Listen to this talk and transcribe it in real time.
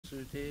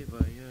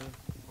Vasudevaya.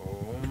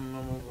 Om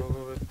Namo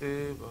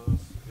Bhagavate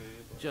Vasudevaya.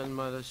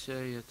 Janmadasya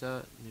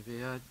yata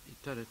nivayat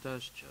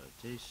itaratascha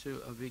tesu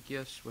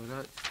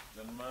avigyaswarat.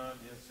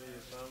 Janmadhyasya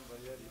yatam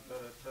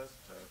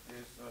vayaditaratascha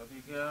tesu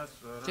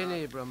abhigyaswarat.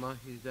 Tene brahma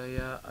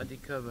hridaya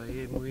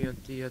adhikavaye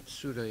muyanti yat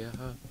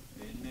surayaha.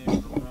 Tene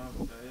brahma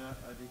hridaya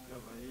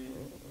adhikavaye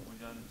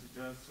muyanti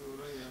yat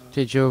surayaha.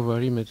 Tejo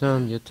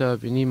varimadam yata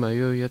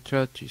vinimayo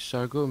yatra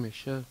trisargo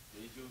misha.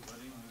 Tejo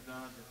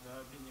varimudam yata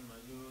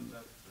vinimayo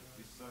yatra trisargo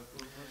misha.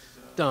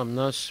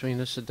 Damna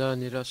srena sada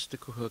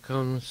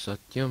nirastakuhakam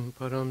satyam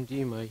param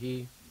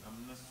dhimahi.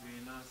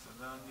 Namnasvena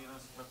sada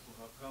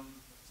nirastakuhakam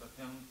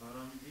satyam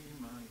param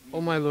dhimahi. O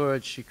my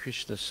Lord Shri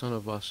Krishna, son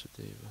of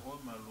Vasudeva. O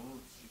my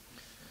Lord Shri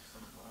Krishna,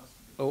 son of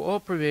Vasudeva. O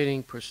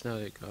all-pervading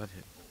personality of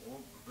Godhead. O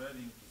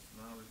all-pervading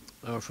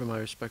personality of I offer my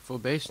respectful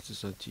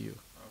obeisances unto you.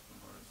 After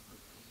my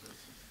respectful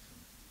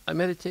blessings. I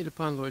meditate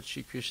upon Lord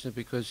Shri Krishna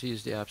because he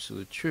is the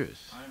absolute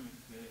truth I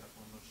meditate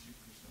upon Lord Shri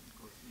Krishna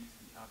because he is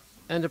the absolute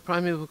and the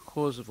primeval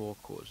cause of all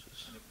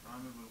causes, and the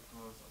primeval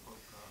cause of all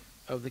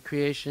causes, of the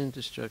creation,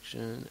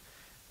 destruction,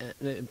 and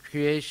the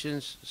creation,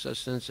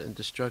 sustenance, and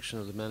destruction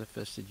of the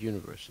manifested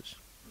universes.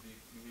 for the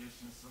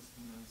creation,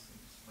 sustenance,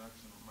 and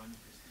destruction of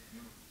manifested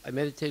universe. I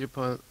meditate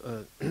upon,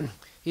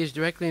 he is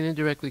directly and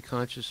indirectly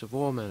conscious of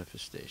all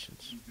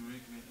manifestations. He is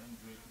directly and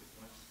indirectly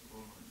conscious of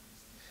all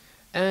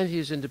manifestations. And he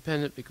is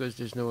independent because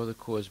there is no other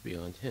cause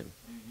beyond him.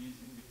 And he is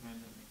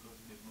independent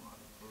because there is no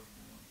other cause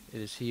beyond him.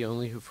 It is he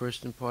only who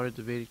first imparted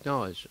the Vedic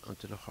knowledge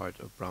unto the heart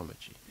of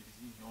Brahmaji, It is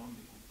he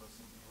only who first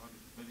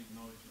imparted the Vedic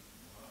knowledge of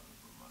the heart of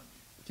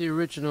Brahmaji, the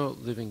original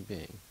living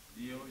being.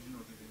 the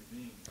original living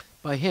being.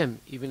 By him,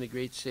 even the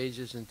great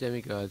sages and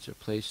demigods are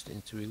placed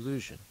into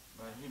illusion.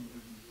 By him,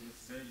 even the great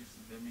sages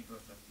and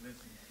demigods are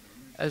placed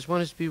into illusion. As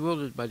one is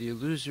bewildered by the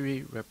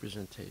illusory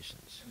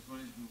representations As one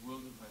is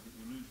bewildered by the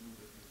illusion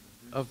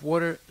representation of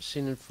water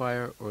seen in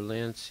fire or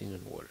land seen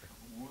in water,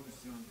 of water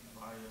seen on the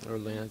fire or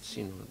land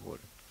seen on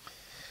water.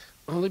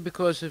 Only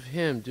because of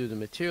him do the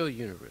material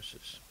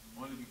universes,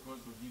 only because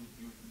of him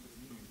do the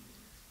material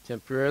universe,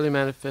 temporarily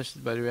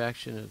manifested by the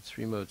reaction of the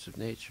three modes of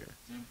nature,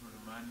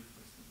 temporarily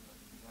manifested by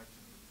the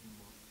reaction of the three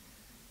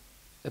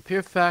modes,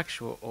 appear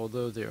factual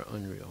although they are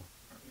unreal.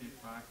 appear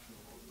factual,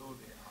 although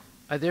they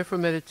are. I therefore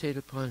meditate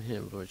upon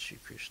him, Lord Shri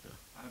Krishna,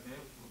 I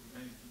therefore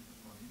meditate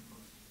upon him,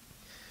 Lord Shri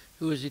Krishna,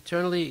 who is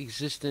eternally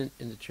existent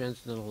in the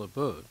transcendental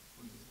abode,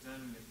 who is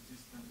eternally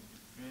existent in the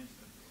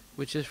transcendental,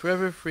 which is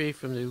forever free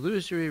from the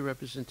illusory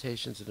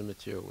representations of the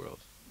material world.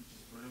 which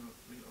is forever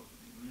free of the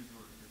illusory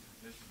representation of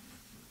the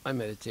material. I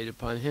meditate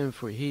upon him,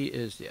 for he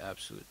is the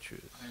absolute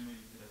truth. I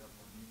meditate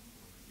upon him, for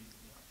he is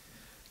the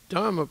absolute.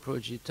 Dharma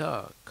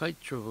projita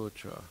kaitra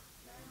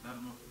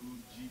Dharma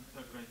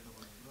Pujita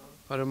Kaitavatra,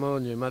 paramo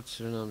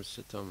nirmatsaranam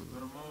satam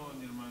Dharma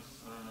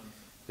Nirmasaranam,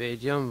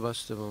 vedyam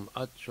vastavam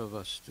atra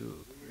vastu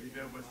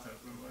Vida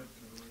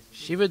Vastavavatra,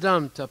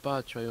 shivadam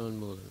tapatrayon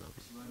mulanam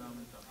Shivanam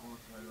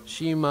Tapotrayo,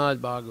 Srimad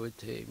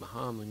Bhagavate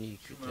Mahamuni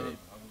Krite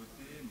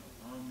Bhagavate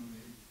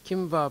Mahamuni,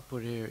 Kim va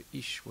purer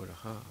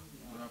Ishwaraha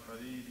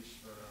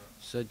Puraparirishvara,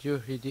 Sadyo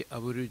Hridi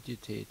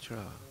Avarudite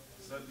Tra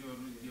Sadhya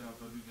Rudhya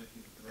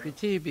Varudati,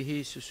 Kriti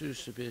Bihi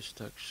Sususabis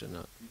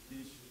Takshana,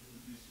 Kritish,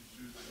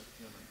 Sushru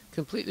Satyana,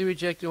 completely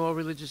rejecting all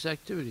religious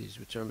activities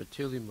which are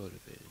materially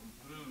motivated.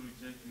 completely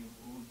rejecting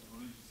all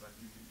religious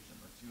activities which are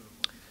material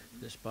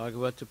motivated. This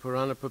Bhagavata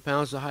Purana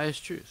propounds the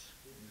highest truth,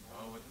 This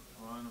Bhagavata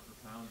Purana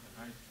propounds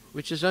the high truth,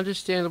 which is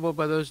understandable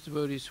by those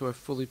devotees who are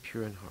fully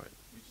pure in heart.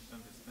 which is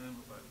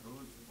understandable by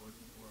those who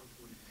are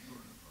fully pure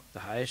in heart. The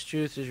highest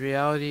truth is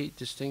reality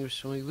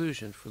distinguished from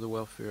illusion for the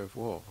welfare of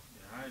all.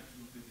 The high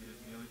truth is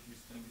the reality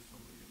distinguished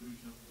from the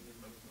illusion of the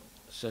welfare of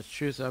all. Such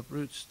truth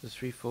uproots the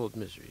threefold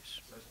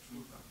miseries. Such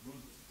truth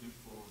uproots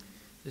therefore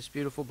This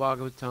beautiful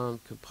Bhagavatam,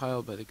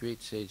 compiled by the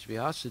great sage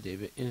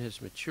Vyasadeva in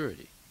his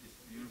maturity, this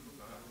beautiful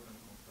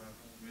Bhagavatam compared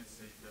with great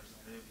sage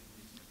Vyasadeva in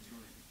his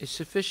maturity is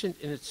sufficient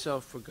in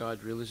itself for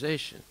God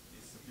realization.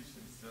 is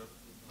sufficient itself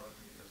for God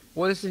realization.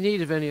 What is the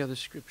need of any other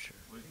scripture?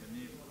 What is the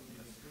need of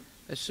the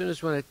scripture? As soon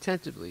as one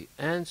attentively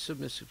and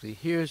submissively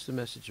hears the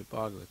message of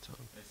Bhagavatam,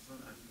 As soon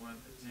as one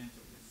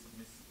attentively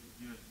submissively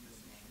hears the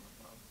message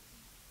from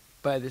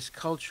Bhagavatam, by this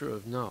culture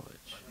of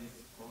knowledge, by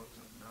this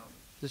culture of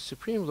knowledge, the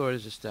Supreme Lord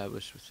is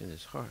established within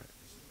his heart.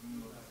 the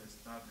Supreme Lord is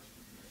established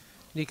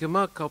within his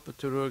heart. Nikama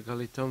kalpaturur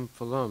galitam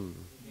phalam,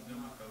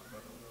 Nigama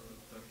kalpara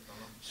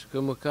tattalam,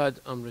 sukamukad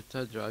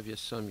amritadravya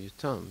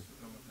samyutam,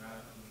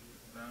 sukamakara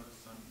amritadrava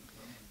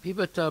samyutam,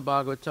 pibata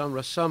Bhagavatam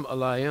rasam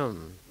alayam,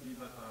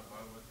 vivata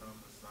Bhagavatam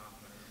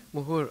rasamhayam,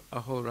 muhur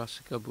aho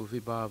rasika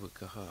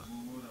bhuvibhavakaha.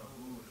 mura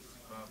ura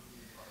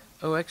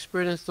sikabhu O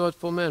expert and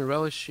thoughtful men,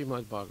 relish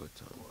Srimad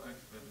Bhagavatam, or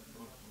expert and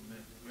thoughtful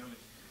men, relish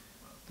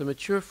the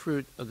mature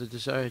fruit of the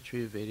desire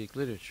tree of Vedic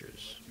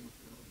literatures. the truth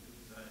of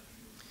the desire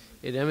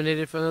tree. It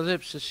emanated from the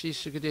lips of Sri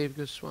Sukadeva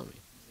Goswami.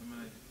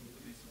 Emanated from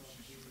the lips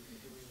of Shri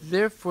Sukadeva.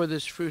 Therefore,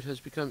 this fruit has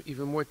become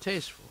even more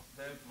tasteful,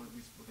 Therefore,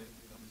 this food has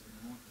become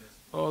even more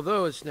tasteful.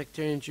 although its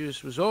nectarian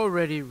juice was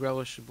already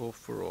relishable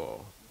for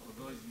all.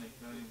 Although its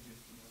nectarian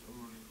juice is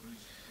already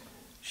rich for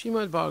all.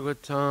 Srimad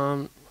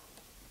Bhagvatam,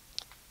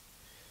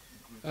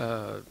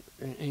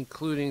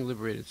 including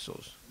liberated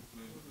souls.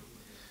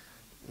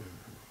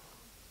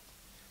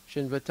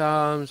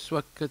 Shinvatam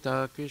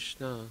Swakata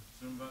Krishna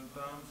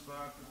Shrimvantam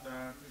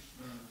Swakata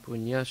Krishna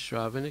Punya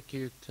Shravana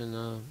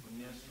Kirtana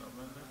Punya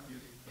Shravana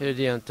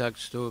Kirtana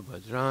Hridyantaksto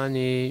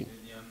Bhadrani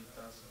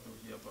Vidyantastu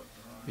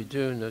Yabhadrani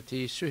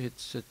Vidunati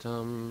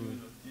Suhitsatam.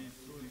 Vidunati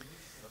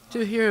Suhitsatam. To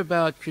hear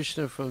about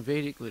Krishna from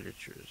Vedic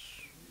literatures,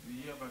 To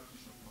hear about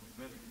Krishna from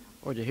Vedic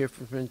or to hear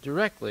from him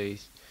directly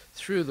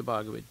through the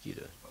Bhagavad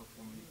Gita, or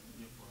from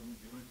hear from him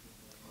directly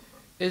from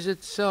Bhagavad. is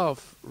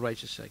itself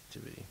righteous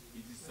activity.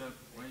 It is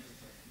self-righteous.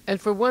 And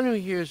for one who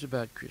hears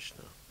about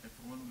Krishna, And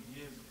for one who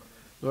hears about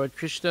Lord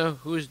Krishna,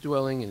 who is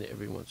dwelling in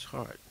everyone's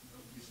heart,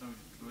 Krishna is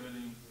dwelling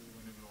in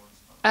everyone's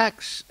heart,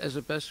 acts as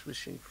a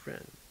best-wishing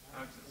friend,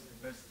 acts as the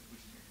best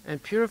wishes,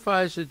 and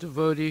purifies the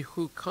devotee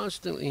who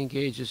constantly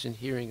engages in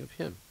hearing of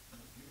him. and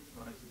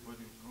purifies the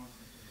body of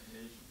constant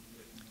relation.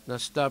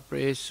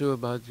 Nastapresu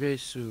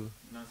Bhadresu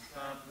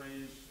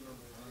Nastaprayeshu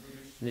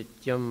Bhadreshu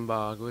Nityam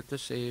Bhagavata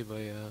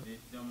Sevaya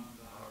Nityam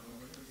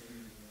Bhagavata Seva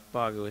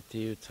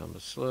Bhagavati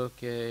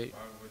Uttamasloke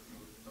Bhagavati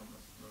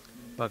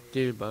Uttamasloke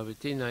Bhaktir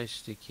Bhavati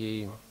Naistiki.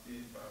 Bhakti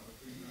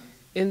Bhavati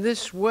Nais. In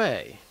this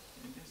way,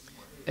 In this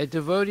way, a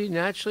devotee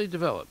naturally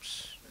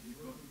develops the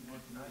devotee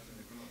would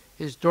naturally grow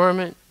his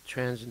dormant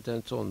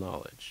transcendental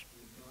knowledge. the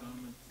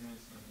dormant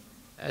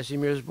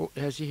transcendental.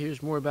 As he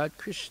hears more about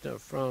Krishna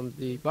from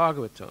the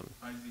Bhagavatam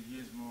As he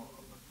hears more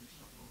about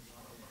Krishna from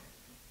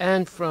Srimad,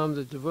 and from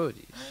the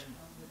devotees, and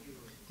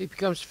he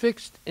becomes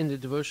fixed in the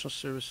devotional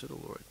service of the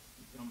Lord.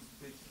 becomes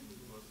fixed in the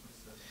devotional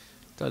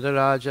service.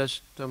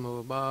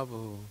 Tadarajastamo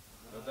bhavo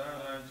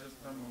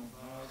Tadarajastamo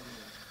bhavo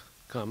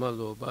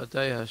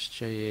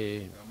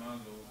kamalobhadayaschaye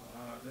kamalo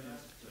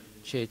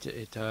bhadayaschaye cheta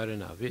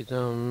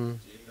itaranavidam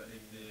cheta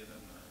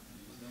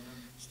iteranavidam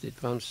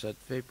stitvam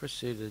sattve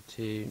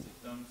prasidati.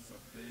 siddham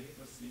sattve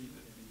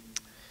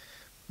prasidati.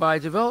 By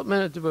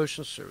development of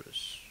devotional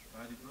service,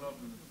 By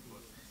development of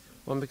devotional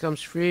service, one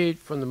becomes freed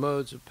from the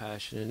modes of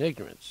passion and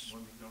ignorance,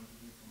 one becomes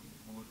free from the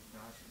mode of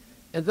passion,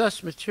 and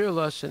thus material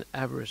lust and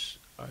avarice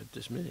are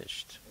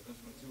diminished. and thus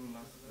material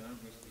lust and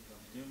avarice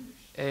become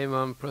diminished.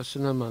 Evam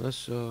prasana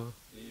manaso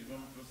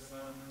Evam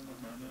prasanna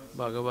manasa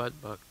bhagavat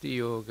bhakti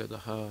yoga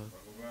daha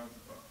bhagavad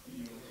bhakti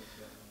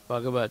yoga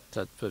bhagavat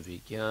tattva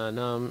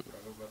vijnanam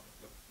bhagavad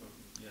tattva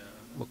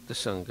vijnana mukta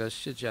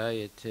sangasya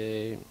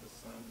jayate.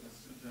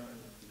 prasangasya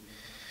jayate.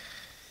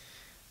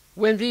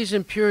 When these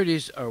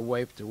impurities are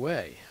wiped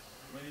away,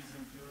 When these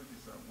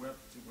impurities are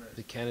wept away,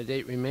 the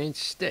candidate remains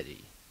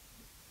steady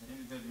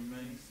and that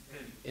remains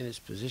steady in his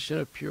position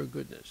of pure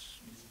goodness,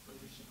 in his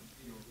position of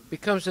pure good,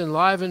 becomes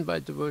enlivened by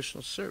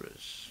devotional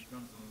service,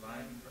 becomes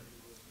enlightened by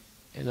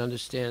devotion, and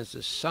understands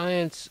the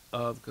science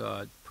of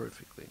God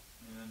perfectly.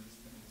 and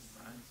understands the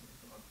science of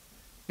God.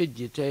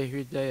 Vidyate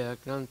hridaya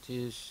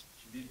kantis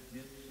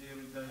Vidyate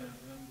hridaya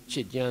granthi,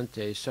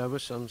 chidyante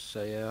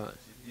sarvasamsaya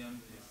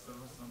chidyante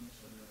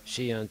sarvasamshaya,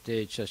 shiyante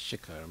chasya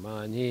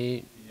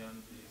karmani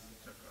chidyante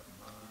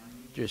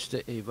sachakarmani, drishta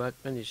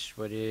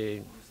evatmanishvare.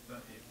 drishta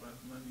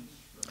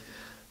evatmanishvara.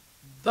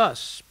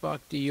 Thus,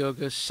 bhakti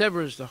yoga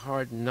severs the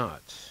hard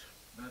knot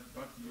That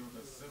bhakti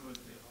yoga severs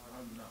the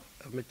hard knot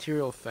of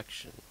material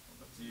affection of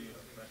material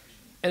affection,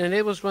 and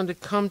enables one to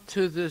come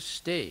to the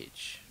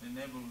stage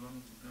enable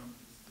one to come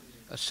to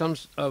the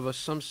stage of a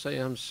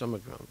samsayam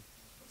samagram,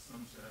 of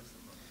samshaya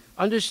samadhi,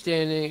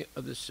 understanding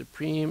of the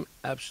supreme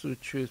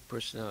absolute truth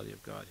personality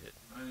of Godhead.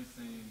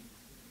 understanding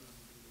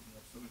the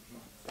absolute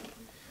truth.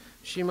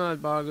 Srimad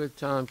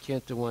Bhagavatam,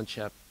 Canto 1,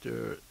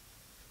 Chapter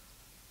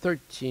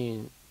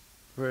 13,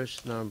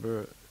 verse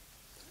number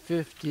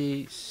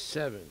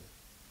 57.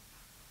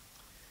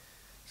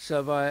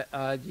 Savai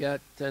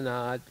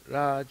adyatanad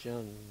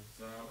rajan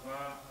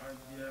Sava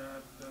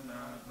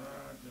adyatana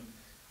rajan,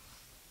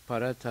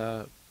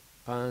 parata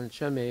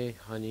panchame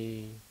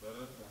hani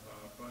Bharataha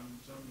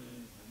panchame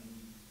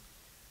hani,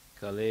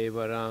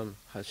 kalevaram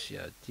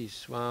hasyati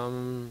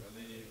swam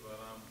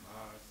Kalevaram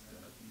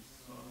hasyati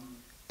swam,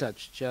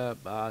 tachcha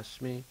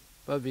basmi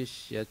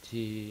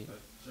bhavishyati.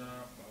 Tacha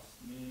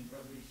basmi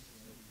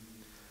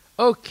bhavishyati.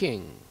 O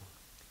king,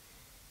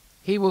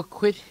 he will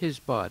quit his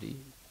body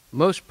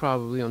most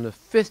probably on the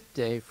 5th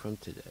day from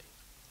today,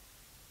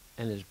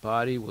 and his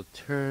body will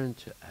turn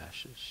to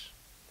ashes.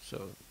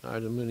 So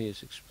Narada Muni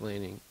is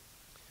explaining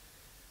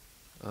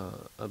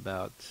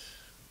about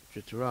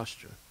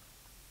Dhritarashtra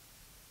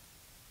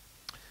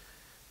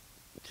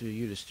to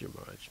Yudhisthira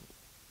Maharaj.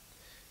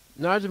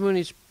 Narada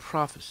Muni's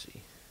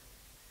prophecy,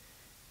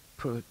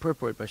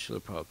 purport by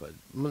Srila Prabhupada,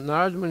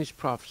 Narada Muni's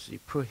prophecy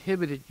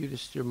prohibited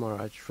Yudhisthira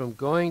Maharaj from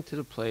going to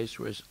the place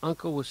where his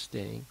uncle was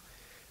staying,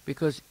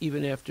 because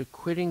even after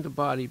quitting the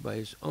body by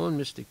his own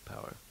mystic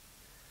power,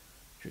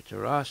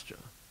 Dhritarashtra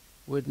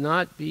would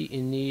not be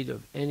in need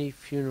of any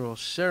funeral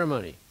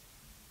ceremony.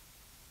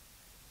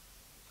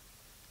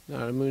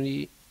 Narada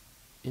Muni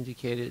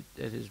indicated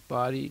that his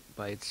body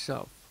by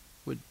itself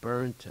would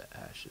burn to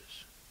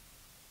ashes.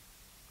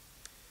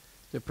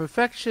 The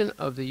perfection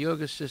of the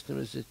yoga system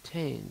is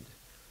attained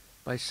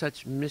by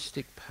such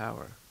mystic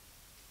power.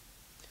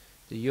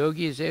 The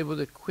yogi is able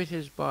to quit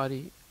his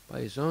body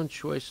by his own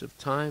choice of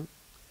time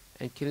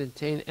and can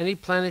attain any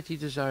planet he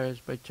desires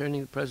by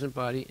turning the present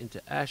body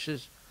into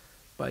ashes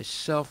by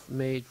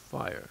self-made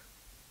fire.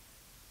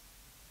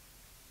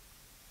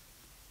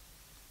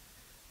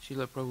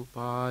 Srila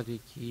Prabhupada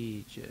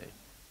ki jai.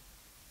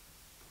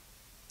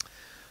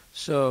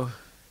 So,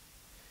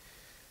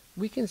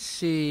 we can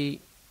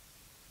see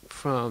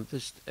from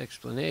this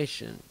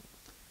explanation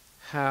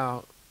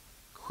how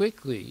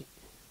quickly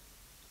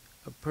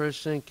a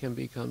person can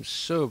become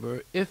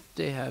sober if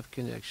they have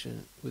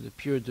connection with a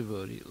pure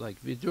devotee like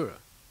Vidura.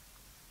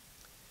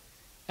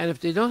 And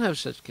if they don't have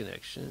such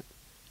connection,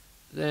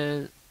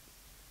 then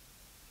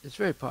it's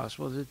very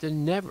possible that they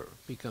never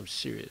become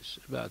serious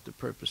about the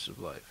purpose of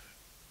life.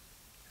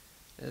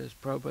 As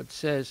Prabhupada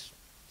says,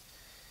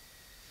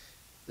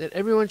 that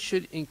everyone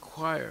should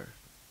inquire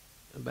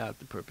about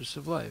the purpose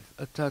of life.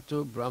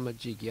 Atato Brahma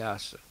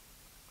Jigyasa.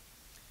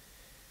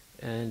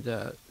 And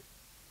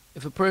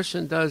if a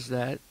person does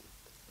that,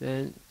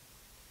 then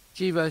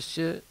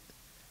jivasya,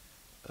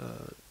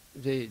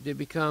 they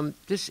become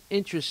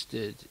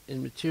disinterested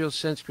in material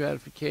sense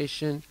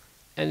gratification,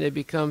 and they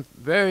become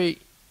very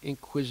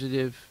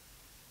inquisitive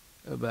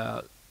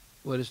about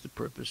what is the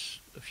purpose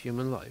of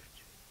human life.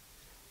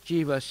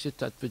 Jivasya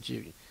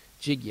tattva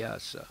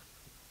jigyasa.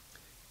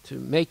 To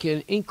make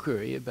an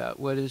inquiry about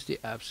what is the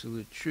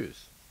absolute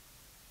truth.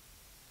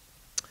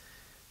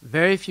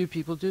 Very few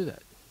people do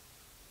that.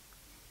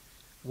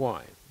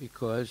 Why?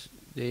 Because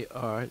they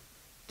are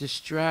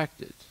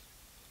distracted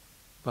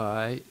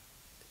by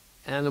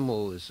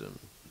animalism.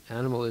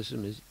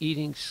 Animalism is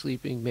eating,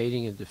 sleeping,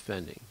 mating, and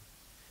defending.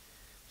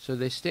 So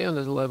they stay on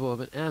the level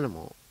of an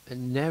animal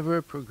and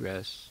never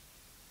progress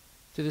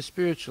to the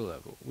spiritual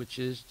level, which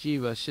is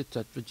jiva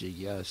sitatva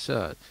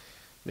jigyasa,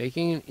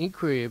 making an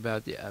inquiry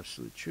about the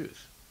absolute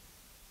truth.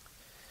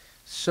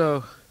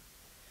 So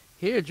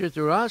here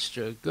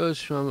Dhritarashtra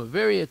goes from a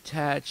very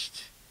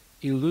attached,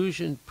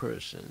 illusioned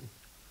person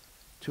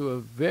to a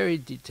very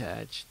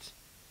detached,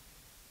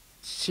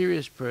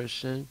 serious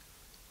person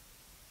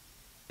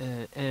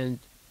and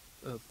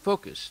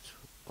focused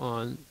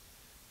on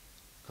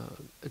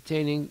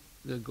attaining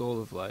the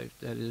goal of life,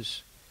 that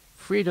is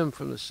freedom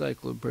from the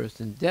cycle of birth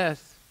and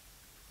death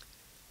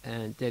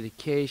and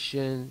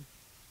dedication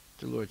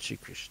to Lord Sri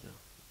Krishna.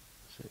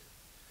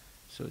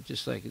 So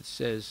just like it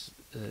says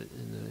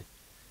in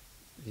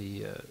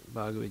the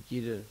Bhagavad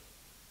Gita,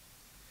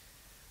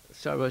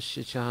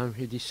 Sarvasya chaham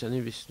hridi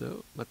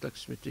sanivishno matak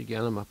smriti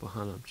jnanam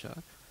apahanam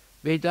cha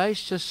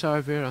vedaischa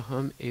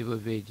sarveraham eva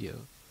vedyo.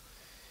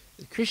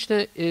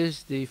 Krishna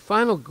is the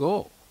final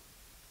goal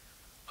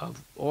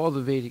of all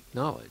the Vedic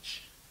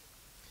knowledge.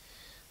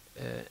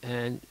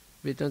 And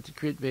Vedanta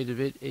Krit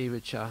Vedavid Eva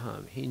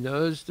Chaham. He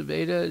knows the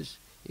Vedas,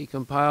 he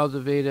compiled the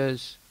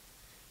Vedas,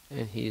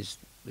 and he is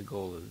the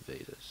goal of the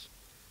Vedas,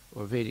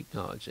 or Vedic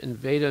knowledge. And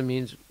Veda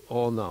means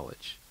all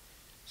knowledge.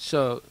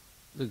 So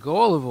the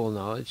goal of all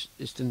knowledge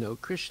is to know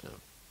Krishna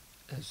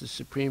as the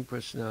Supreme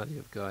Personality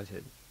of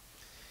Godhead.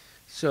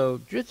 So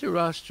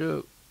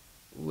Dhritarashtra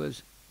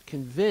was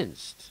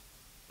convinced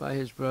by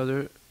his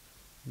brother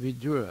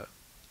Vidura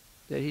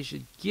that he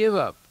should give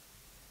up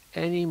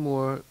any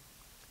more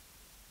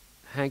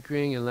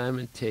hankering and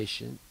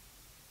lamentation,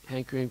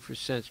 hankering for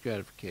sense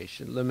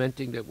gratification,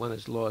 lamenting that one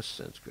has lost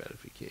sense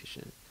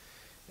gratification,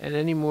 and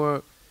any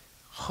more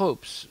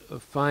hopes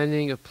of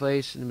finding a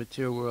place in the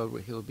material world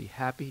where he'll be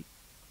happy,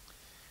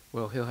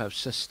 where he'll have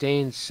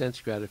sustained sense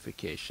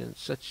gratification.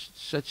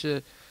 Such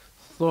a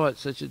thought,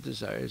 such a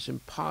desire is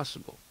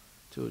impossible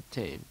to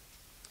attain.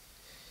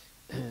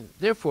 And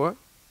therefore,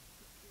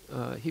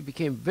 he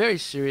became very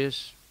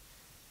serious,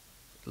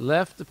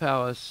 left the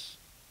palace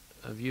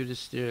of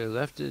Yudhisthira,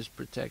 left his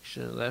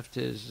protection, left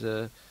his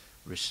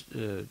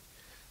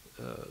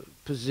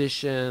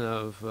position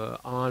of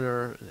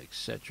honor,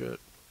 etc.,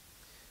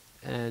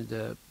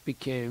 and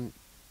became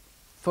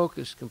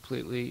focused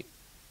completely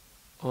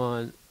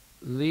on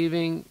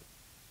leaving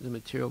the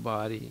material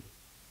body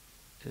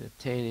and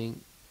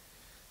attaining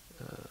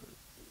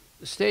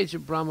the stage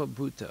of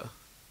Brahmabhuta.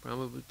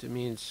 Brahmabhuta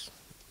means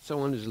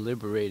someone who's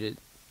liberated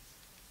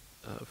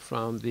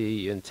from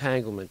the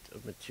entanglement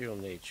of material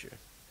nature.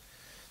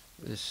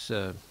 This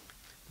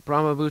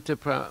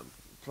Brahmabhuta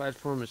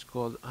platform is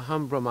called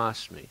Aham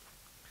Brahmasmi.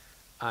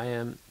 I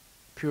am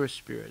pure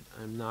spirit.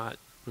 I'm not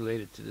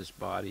related to this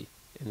body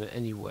in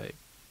any way.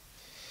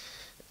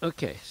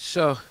 Okay,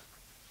 so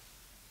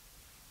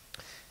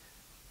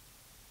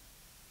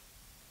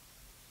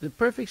the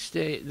perfect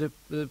state,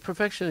 the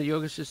perfection of the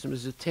yoga system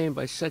is attained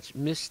by such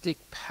mystic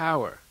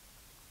power.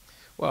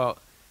 Well,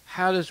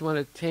 how does one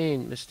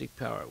attain mystic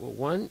power? Well,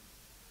 one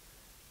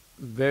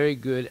very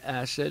good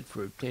asset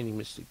for obtaining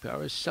mystic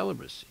power is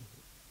celibacy,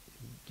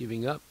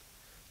 giving up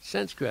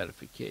sense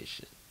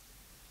gratification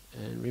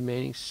and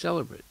remaining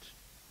celibate,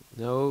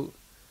 no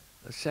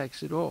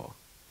sex at all.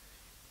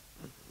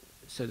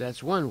 So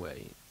that's one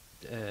way.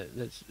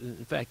 That's,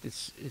 in fact,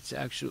 it's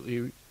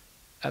absolutely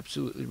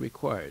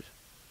required.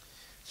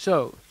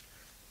 So,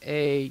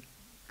 a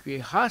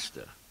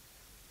grihasta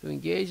who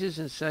engages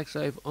in sex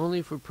life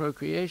only for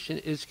procreation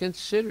is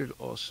considered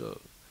also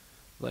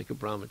like a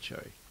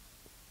brahmachari.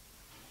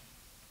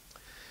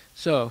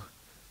 So,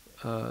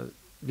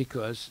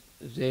 because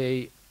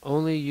they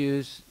only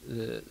use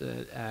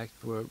the act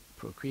for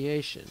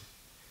procreation.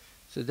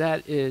 So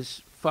that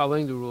is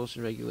following the rules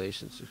and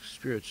regulations of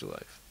spiritual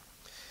life.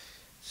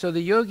 So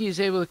the yogi is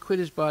able to quit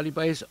his body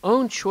by his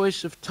own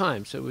choice of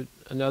time. So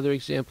another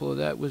example of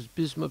that was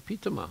Bhisma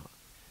Pitamaha.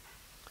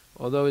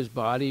 Although his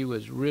body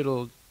was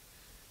riddled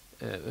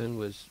and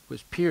was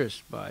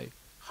pierced by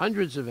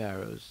hundreds of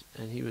arrows,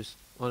 and he was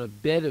on a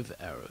bed of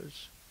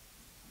arrows,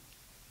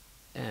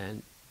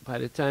 and by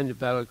the time the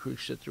battle of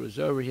Kurukshetra was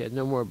over, he had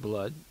no more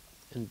blood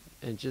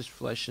and just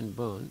flesh and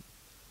bone.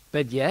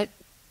 But yet,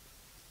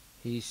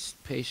 he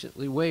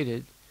patiently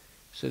waited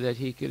so that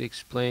he could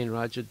explain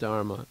Raja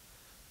Dharma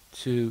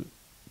to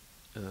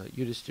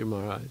Yudhisthira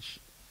Maharaj,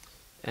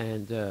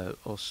 and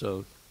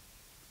also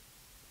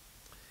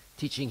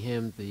teaching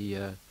him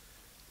the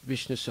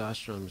Vishnu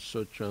Sahasram,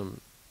 Sutram,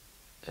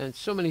 and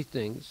so many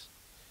things,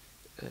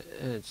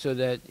 and so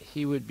that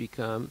he would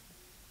become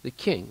the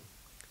king.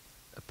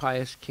 A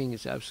pious king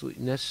is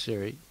absolutely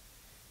necessary.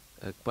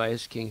 A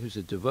pious king who's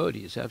a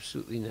devotee is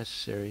absolutely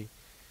necessary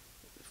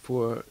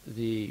for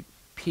the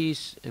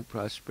peace and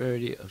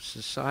prosperity of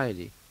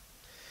society.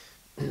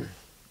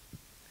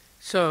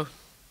 So,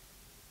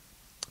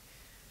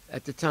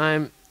 at the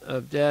time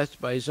of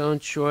death, by his own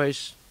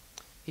choice,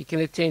 he can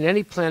attain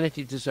any planet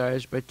he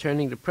desires by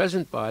turning the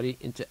present body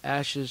into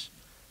ashes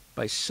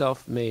by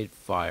self-made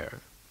fire.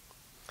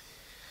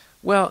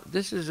 Well,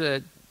 this is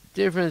a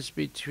difference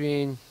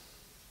between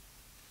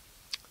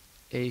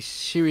a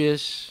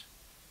serious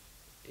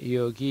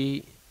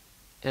yogi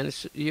and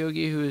a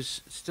yogi who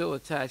is still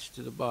attached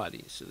to the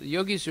body. So the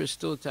yogis who are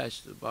still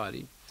attached to the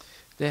body,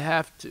 they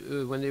have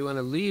to, when they want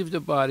to leave the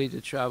body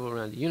to travel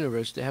around the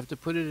universe, they have to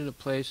put it in a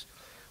place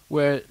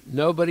where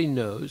nobody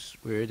knows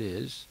where it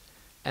is,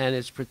 and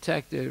it's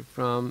protected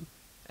from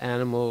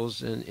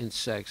animals and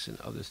insects and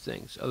other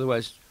things.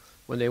 Otherwise,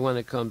 when they want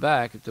to come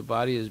back, if the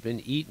body has been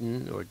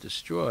eaten or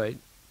destroyed,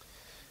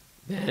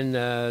 then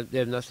they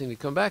have nothing to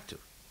come back to.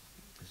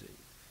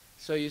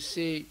 So you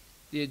see,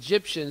 the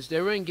Egyptians,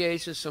 they were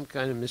engaged in some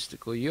kind of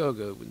mystical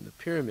yoga in the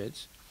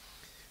pyramids,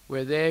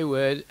 where they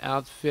would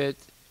outfit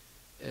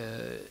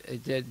a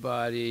dead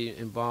body,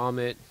 embalm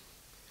it,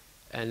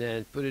 and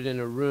then put it in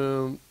a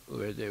room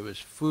where there was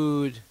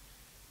food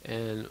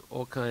and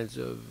all kinds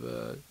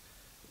of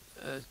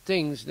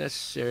things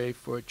necessary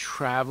for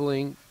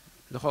traveling.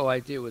 The whole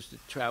idea was to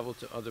travel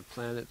to other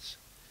planets.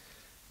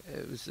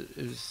 It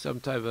was some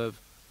type of,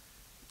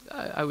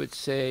 I would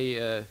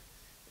say,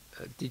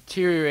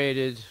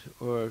 deteriorated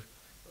or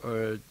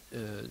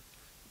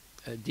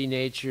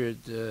denatured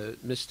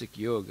mystic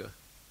yoga.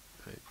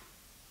 Right?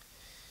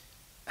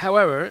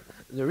 However,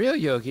 the real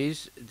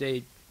yogis,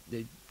 they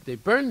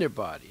burn their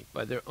body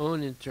by their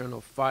own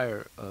internal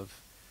fire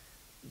of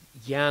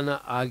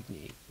jnana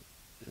agni,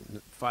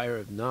 fire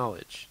of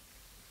knowledge.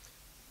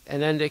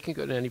 And then they can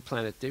go to any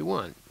planet they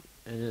want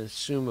and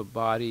assume a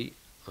body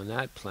on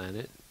that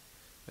planet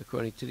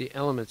according to the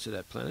elements of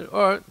that planet,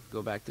 or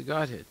go back to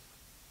Godhead,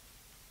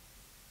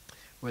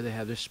 where they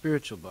have their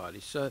spiritual body.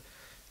 So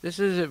this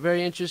is a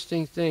very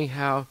interesting thing,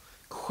 how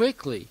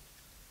quickly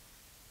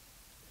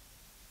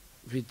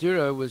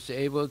Vidura was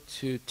able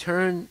to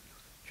turn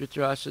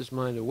Dhritarashtra's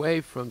mind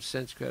away from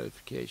sense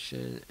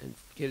gratification and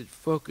get it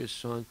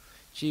focused on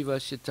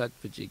Jivasya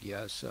Tattva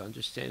Jigyasa,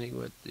 understanding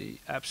what the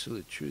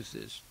absolute truth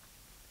is.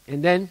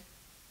 And then,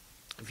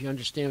 if you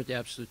understand what the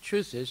absolute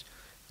truth is,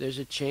 there's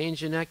a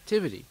change in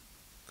activity.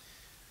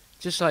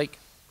 Just like,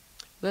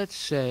 let's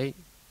say,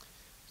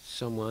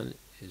 someone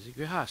is a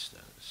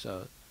grihasta,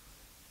 so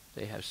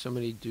they have so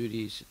many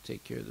duties to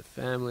take care of the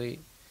family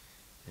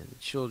and the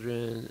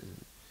children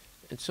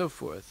and so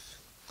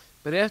forth.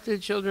 But after the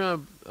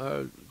children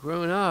are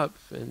grown up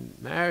and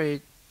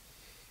married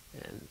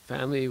and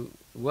family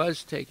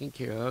was taken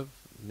care of,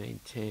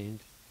 maintained,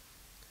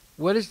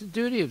 what is the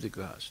duty of the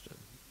grihasta?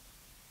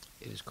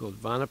 It is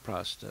called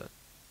vanaprastha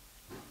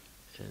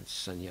and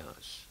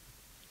sannyas.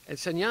 And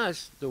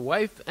sannyas, the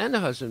wife and the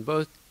husband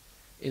both,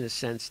 in a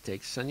sense,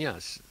 take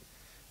sannyas.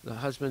 The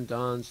husband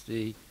dons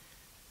the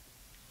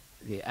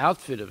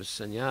outfit of a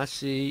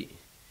sannyasi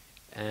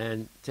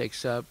and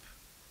takes up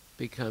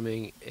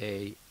becoming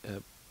a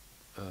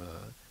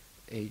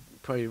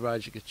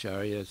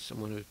parirajikacharya,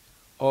 someone who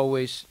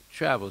always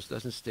travels,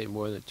 doesn't stay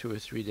more than 2 or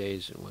 3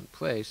 days in one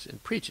place,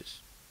 and preaches.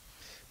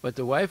 But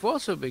the wife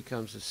also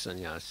becomes a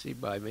sannyasi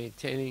by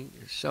maintaining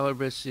her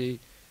celibacy,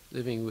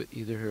 living with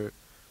either her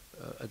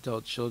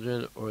adult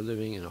children or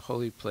living in a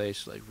holy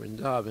place like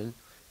Vrindavan,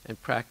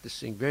 and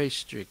practicing very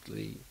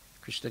strictly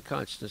Krishna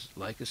consciousness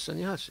like a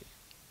sannyasi.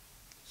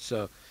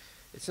 So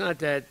it's not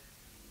that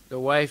the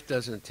wife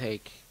doesn't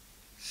take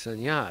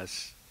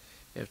sannyas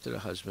after the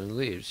husband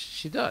leaves.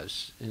 She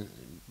does. And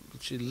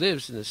she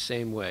lives in the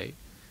same way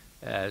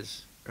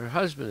as her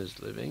husband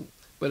is living,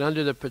 but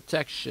under the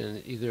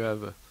protection either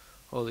of a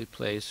holy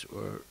place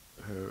or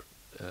her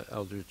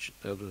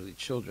elderly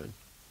children.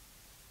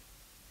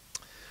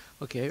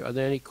 Okay, are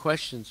there any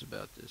questions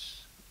about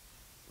this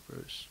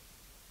verse?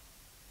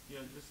 Yeah,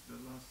 just the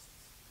last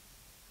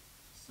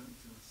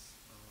sentence.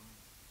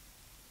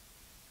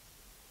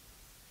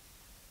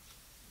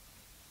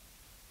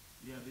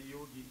 Yeah, the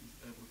yogi is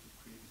able to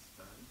create his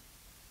body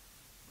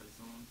by his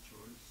own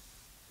choice,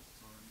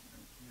 time,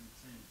 and can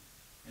attain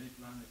any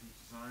planet he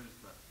desires,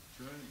 but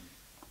turning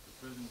the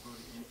present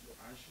body into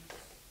ashes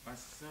by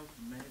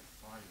self-made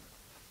fire.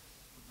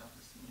 What does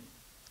this mean?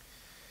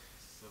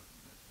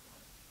 Self-made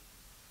fire.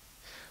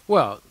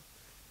 Well,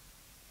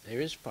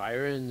 there is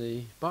fire in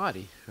the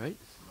body, right?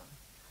 Right.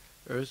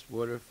 Earth,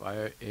 water,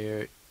 fire,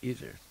 air,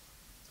 ether.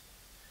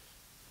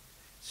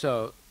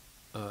 So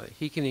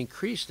he can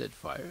increase that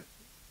fire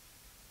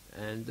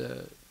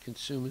and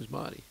consume his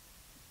body,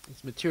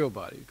 his material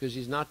body, because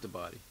he's not the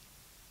body,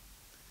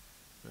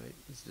 right?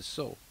 He's the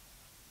soul.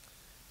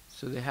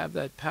 So they have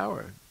that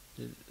power.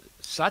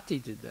 Sati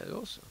did that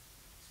also.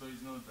 So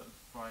it's not that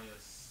fire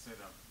set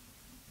up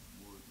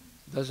wood.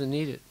 Doesn't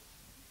need it.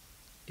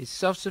 He's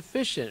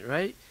self-sufficient,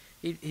 right?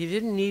 He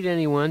didn't need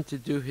anyone to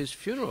do his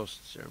funeral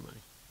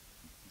ceremony.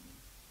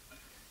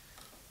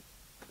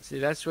 See,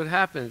 that's what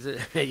happens.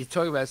 You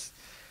talk about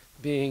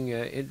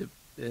being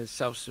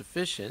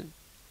self-sufficient.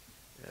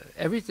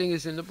 Everything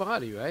is in the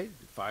body, right?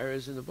 Fire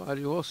is in the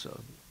body also.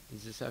 You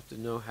just have to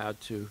know how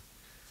to,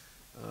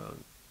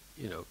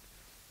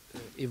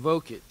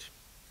 evoke it.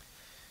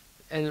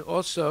 And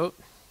also,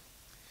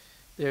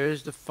 there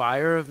is the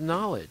fire of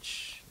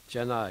knowledge,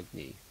 Jnana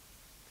Agni.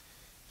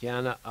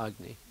 Jnana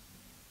Agni.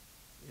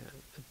 Yeah,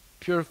 it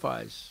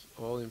purifies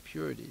all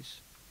impurities.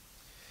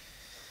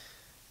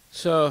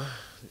 So,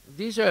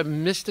 these are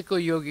mystical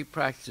yogic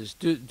practices.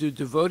 Do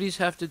devotees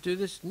have to do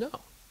this?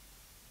 No.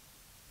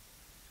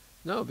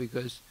 No,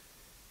 because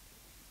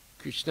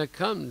Krishna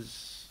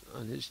comes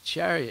on his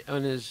chariot,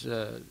 on his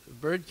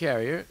bird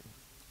carrier,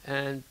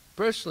 and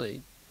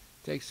personally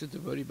takes the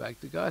devotee back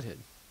to Godhead.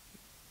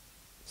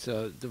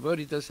 So the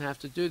devotee doesn't have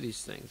to do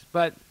these things.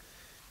 But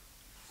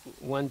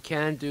one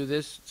can do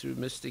this through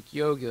mystic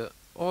yoga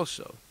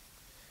also.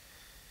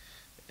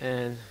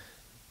 And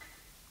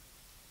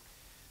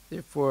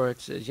therefore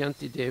it says,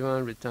 Yanti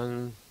Devan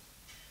Ritan,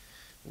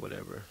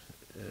 whatever.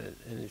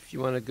 And if you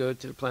want to go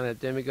to the planet of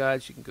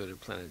demigods, you can go to the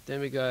planet of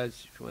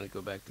demigods. If you want to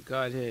go back to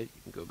Godhead,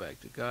 you can go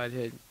back to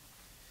Godhead.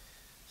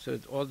 So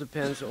it all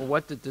depends on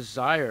what the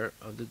desire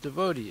of the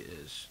devotee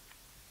is.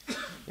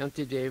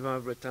 Yanti Deva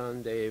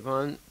Vratan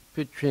Devan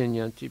Pitrin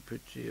Yanti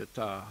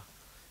Pritriyata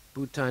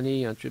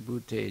Bhutani Yantri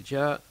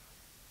Bhuteja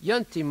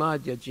Yanti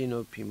Madhya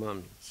Jino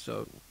Pimam.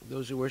 So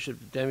those who worship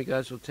the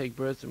demigods will take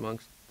birth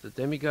amongst the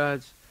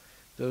demigods.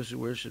 Those who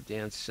worship the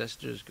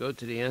ancestors go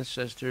to the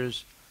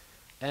ancestors.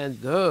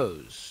 And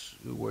those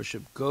who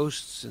worship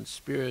ghosts and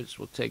spirits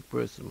will take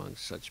birth among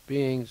such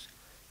beings.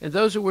 And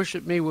those who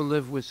worship me will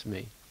live with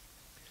me.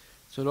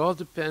 So it all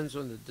depends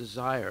on the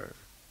desire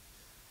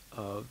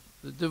of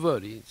the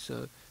devotee.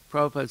 So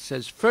Prabhupada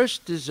says,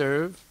 first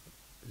deserve,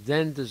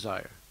 then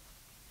desire.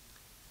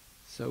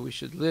 So we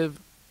should live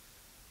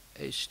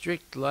a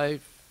strict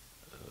life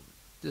of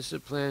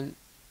discipline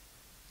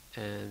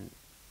and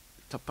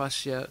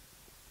tapasya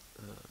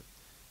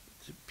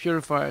to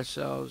purify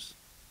ourselves.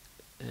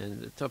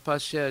 And the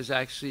tapasya is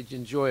actually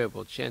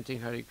enjoyable, chanting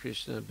Hare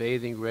Krishna,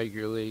 bathing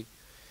regularly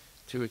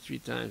 2 or 3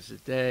 times a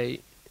day,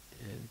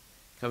 and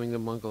coming to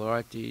Mangal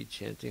Arati,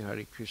 chanting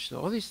Hare Krishna.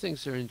 All these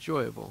things are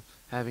enjoyable,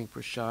 having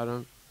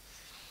prasadam.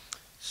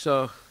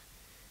 So,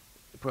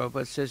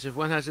 Prabhupada says, if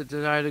one has a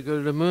desire to go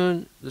to the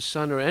moon, the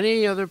sun, or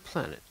any other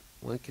planet,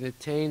 one can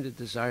attain the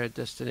desired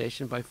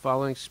destination by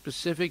following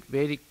specific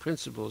Vedic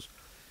principles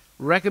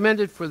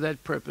recommended for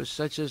that purpose,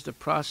 such as the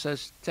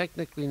process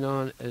technically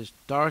known as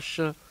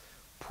Darsha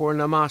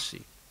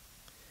Purnamasi.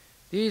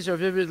 These are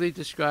vividly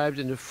described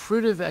in the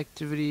fruitive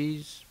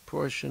activities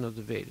portion of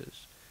the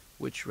Vedas,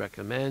 which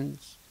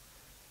recommends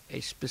a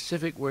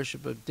specific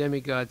worship of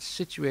demigods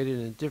situated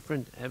in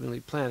different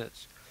heavenly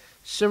planets.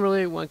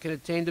 Similarly, one can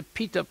attain the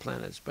Pita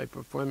planets by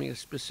performing a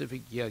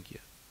specific yajna.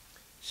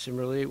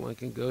 Similarly, one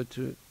can go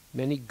to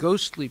many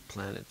ghostly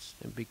planets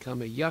and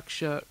become a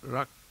yaksha,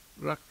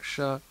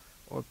 raksha,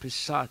 or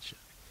pisacha.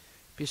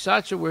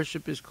 Pisacha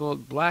worship is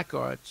called black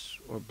arts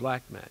or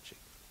black magic.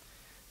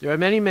 There are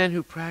many men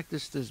who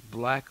practice this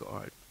black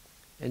art,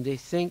 and they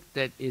think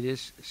that it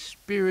is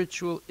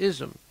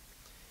spiritualism.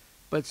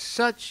 But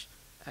such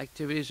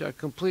activities are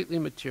completely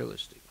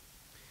materialistic.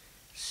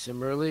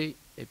 Similarly,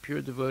 a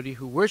pure devotee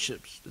who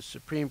worships the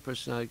Supreme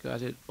Personality of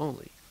Godhead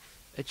only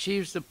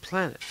achieves the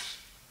planets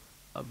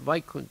of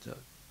Vaikuntha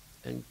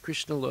and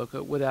Krishna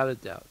Loka without a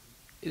doubt.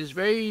 It is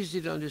very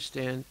easy to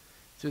understand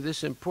through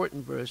this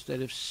important verse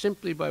that if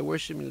simply by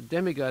worshipping the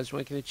demigods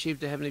one can achieve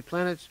the heavenly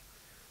planets,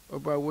 or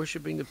by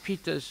worshipping the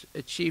Pitas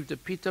achieve the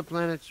Pita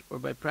planets, or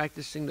by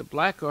practicing the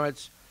black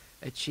arts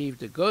achieve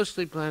the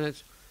ghostly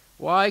planets,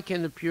 why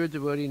can the pure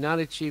devotee not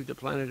achieve the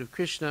planet of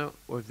Krishna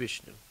or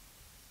Vishnu?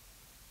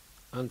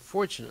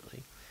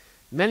 Unfortunately,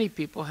 many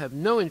people have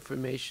no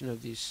information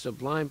of these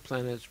sublime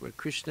planets where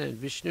Krishna and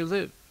Vishnu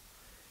live.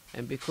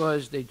 and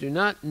because they do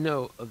not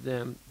know of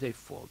them, they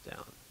fall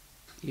down.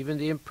 Even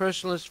the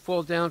impersonalists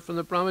fall down from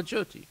the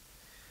Brahmajyoti.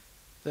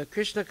 The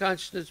Krishna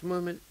consciousness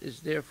movement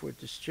is therefore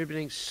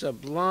distributing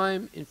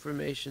sublime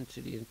information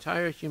to the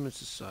entire human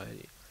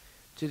society,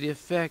 to the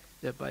effect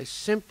that by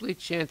simply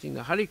chanting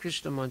the Hare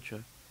Krishna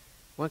mantra,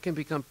 one can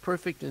become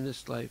perfect in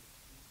this life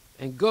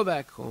and go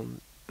back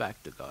home,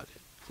 back to Godhead.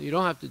 So you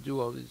don't have to do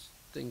all these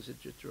things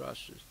that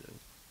Dhritarashtra is doing.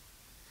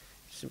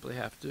 You simply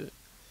have to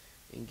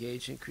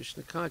engage in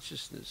Krishna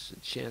consciousness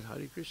and chant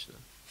Hare Krishna.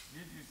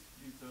 Did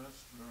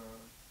Dhritarashtra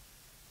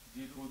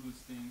did all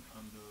those things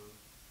on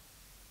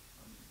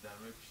the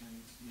direction?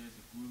 He has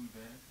a guru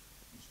there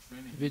who's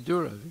training.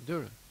 Vidura.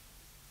 Vidura,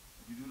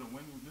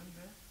 when we went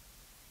there?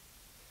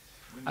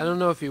 I don't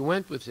know if he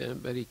went with him,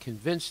 but he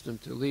convinced him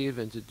to leave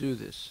and to do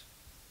this.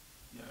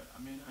 Yeah,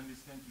 I mean,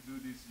 understand to do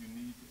this you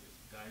need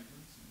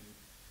guidance, you need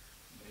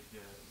like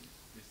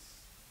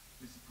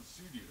this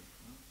procedure.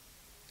 No?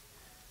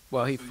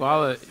 Well, he so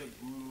followed.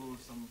 Guru or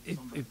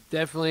He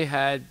definitely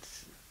had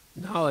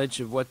knowledge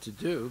of what to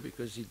do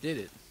because he did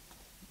it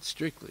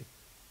strictly.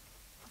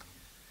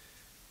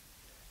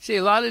 See,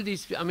 a lot of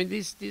these, I mean,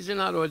 these are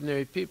not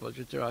ordinary people.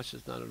 Dhritarashtra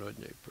is not an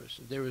ordinary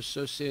person. They were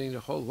associating their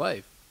whole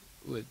life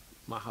with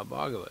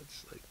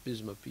Mahabhagavats, like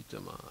Bhisma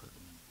Pitamaha.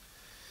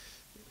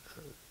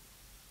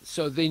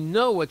 So they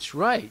know what's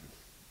right,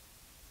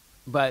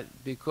 but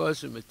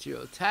because of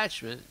material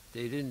attachment,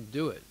 they didn't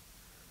do it.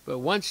 But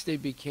once they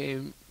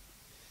became,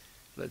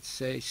 let's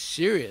say,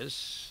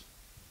 serious,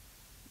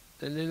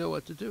 then they know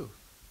what to do.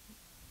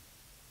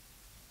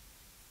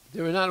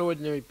 They were not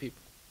ordinary people.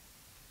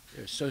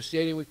 They're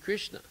associating with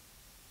Krishna.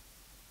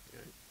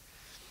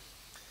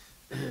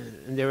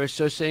 And they're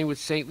associating with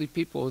saintly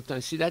people all the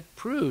time. See, that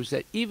proves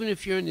that even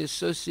if you're in the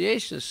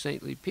association of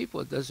saintly people,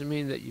 it doesn't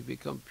mean that you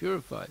become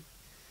purified,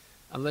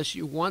 unless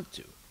you want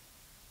to.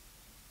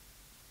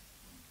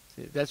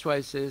 See, that's why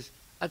it says,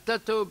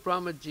 Atato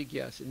Brahma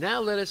Jigyasa.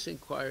 Now let us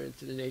inquire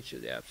into the nature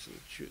of the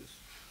absolute truth.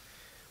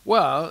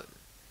 Well,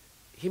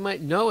 he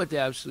might know what the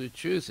absolute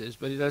truth is,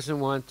 but he doesn't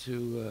want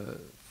to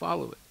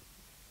follow it.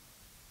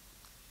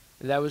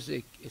 And that was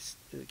the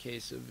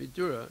case of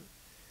Vidura,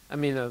 of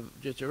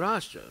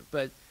Dhritarashtra.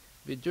 But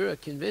Vidura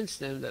convinced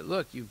them that,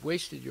 look, you've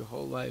wasted your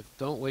whole life.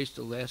 Don't waste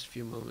the last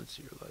few moments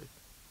of your life.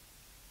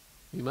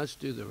 You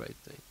must do the right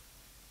thing.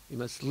 You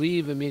must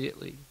leave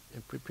immediately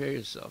and prepare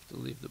yourself to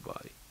leave the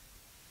body.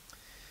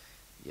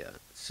 Yeah,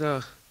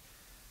 so,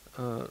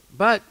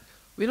 but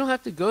we don't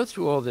have to go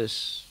through all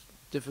this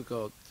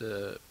difficult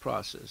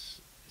process.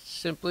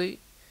 Simply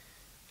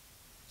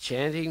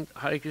chanting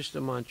Hare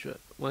Krishna mantra,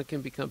 one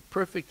can become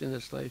perfect in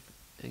this life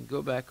and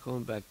go back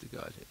home, back to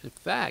Godhead. In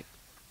fact,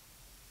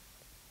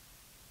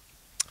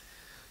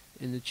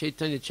 in the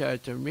Chaitanya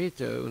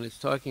Charitamrita, when it's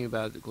talking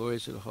about the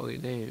glories of the holy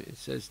name, it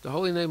says the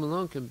holy name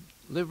alone can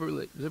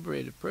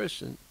liberate a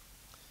person,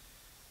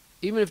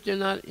 even if they're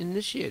not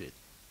initiated.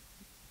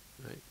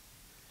 Right?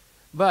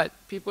 But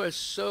people are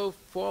so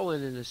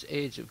fallen in this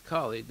age of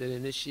Kali that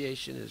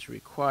initiation is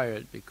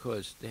required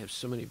because they have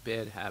so many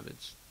bad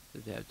habits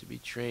that they have to be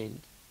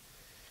trained.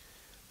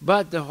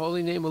 But the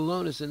holy name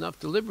alone is enough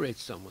to liberate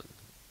someone.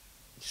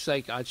 It's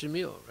like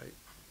Ajamil, right?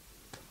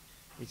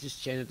 He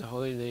just chanted the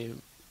holy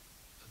name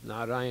of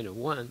Narayana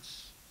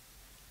once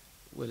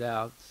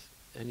without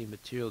any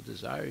material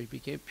desire. He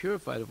became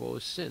purified of all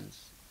his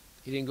sins.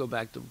 He didn't go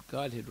back to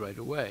Godhead right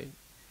away.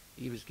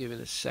 He was given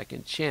a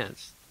second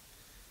chance.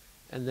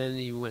 And then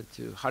he went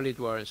to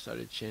Haridwar and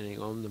started chanting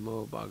Om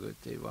Namo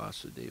Bhagavate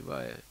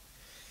Vasudevaya.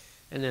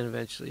 And then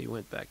eventually he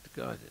went back to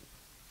Godhead.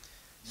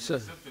 So,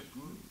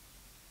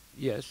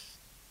 yes.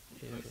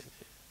 Yeah.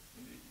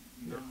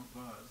 In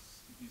Namabhas,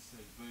 it is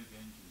very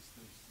dangerous.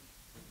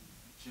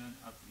 Chant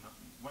up to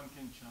one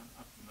can chant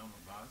up to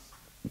Namabhas.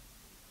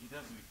 It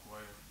doesn't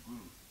require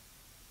guru,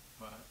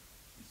 but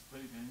it's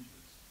very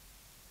dangerous.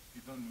 If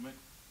you don't make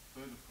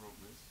further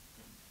progress,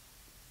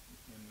 you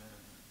can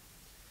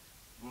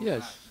go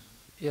yes, back.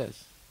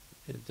 Yes,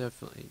 yeah,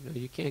 definitely.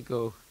 You can't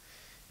go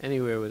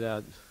anywhere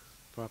without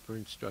proper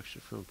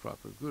instruction from a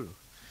proper guru.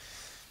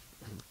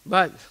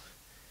 But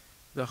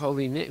the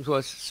holy name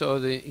was, so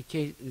the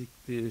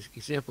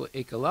example of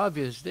Ekalavya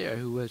is there,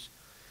 who was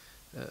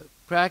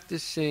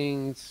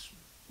practicing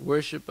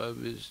worship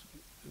of his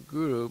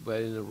guru,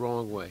 but in the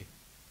wrong way.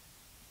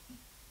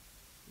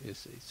 You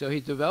see, so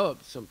he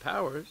developed some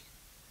powers,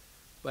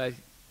 but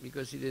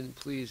because he didn't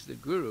please the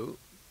guru,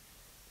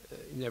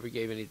 he never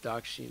gave any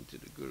dakshin to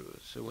the guru.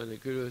 So when the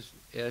guru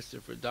asked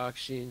him for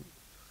dakshin,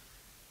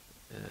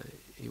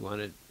 he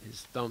wanted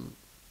his thumb,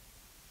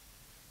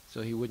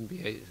 so he wouldn't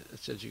be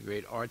such a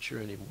great archer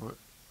anymore.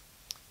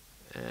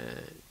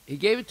 And he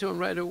gave it to him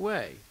right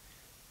away,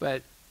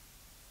 but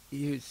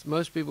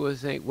most people would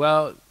think,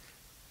 well,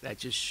 that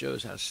just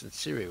shows how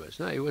sincere he was.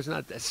 No, he was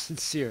not that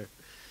sincere.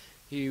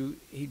 He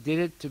did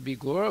it to be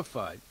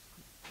glorified,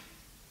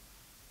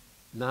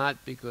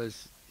 not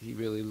because he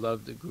really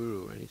loved the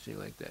guru or anything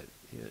like that.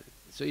 Yeah.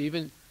 So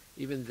even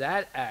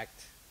that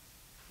act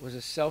was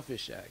a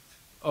selfish act,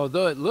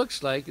 although it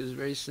looks like it was a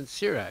very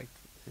sincere act.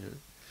 You know?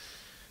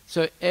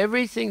 So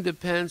everything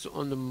depends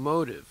on the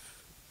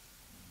motive.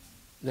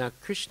 Now,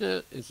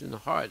 Krishna is in the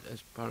heart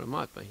as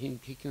Paramatma.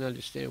 He can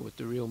understand what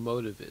the real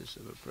motive is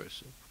of a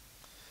person.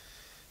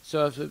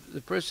 So if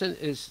the person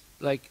is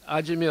like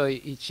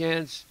Ajamil, he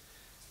chants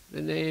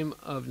the name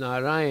of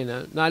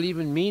Narayana, not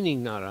even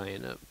meaning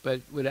Narayana, but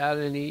without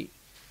any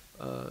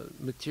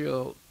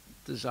material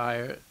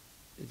desire,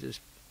 it just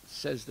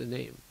says the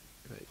name,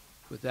 right?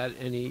 Without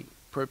any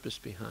purpose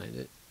behind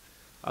it,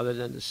 other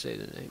than to say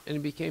the name. And he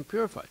became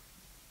purified.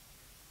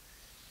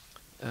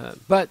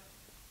 But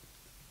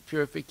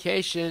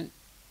purification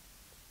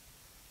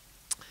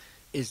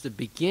is the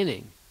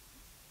beginning.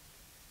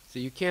 So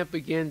you can't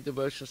begin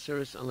devotional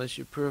service unless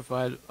you're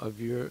purified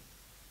of your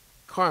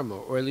karma,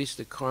 or at least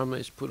the karma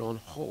is put on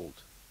hold.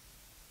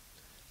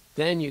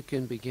 Then you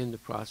can begin the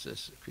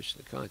process of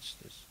Krishna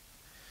consciousness.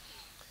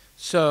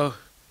 So,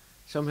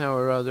 somehow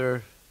or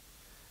other,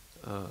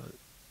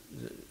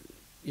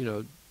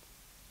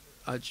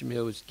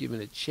 Ajamil was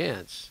given a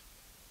chance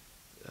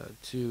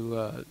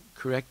to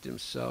correct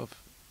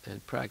himself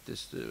and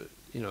practice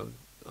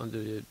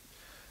under the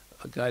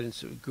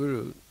guidance of a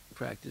guru,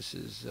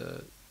 practices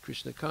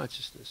Krishna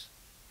consciousness.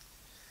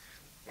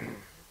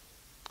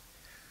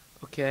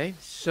 Okay,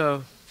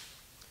 so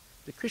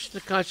the Krishna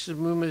consciousness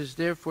movement is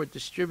therefore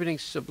distributing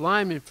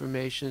sublime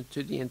information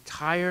to the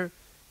entire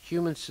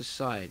human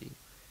society,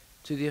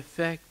 to the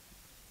effect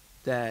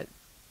that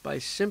by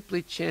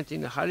simply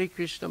chanting the Hare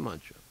Krishna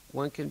mantra,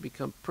 one can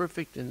become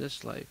perfect in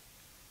this life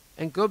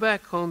and go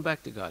back home,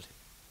 back to God.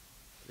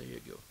 There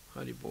you go.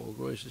 Hari Bol,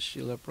 Rosh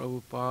Srila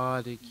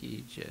Prabhupada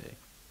Ki Jai.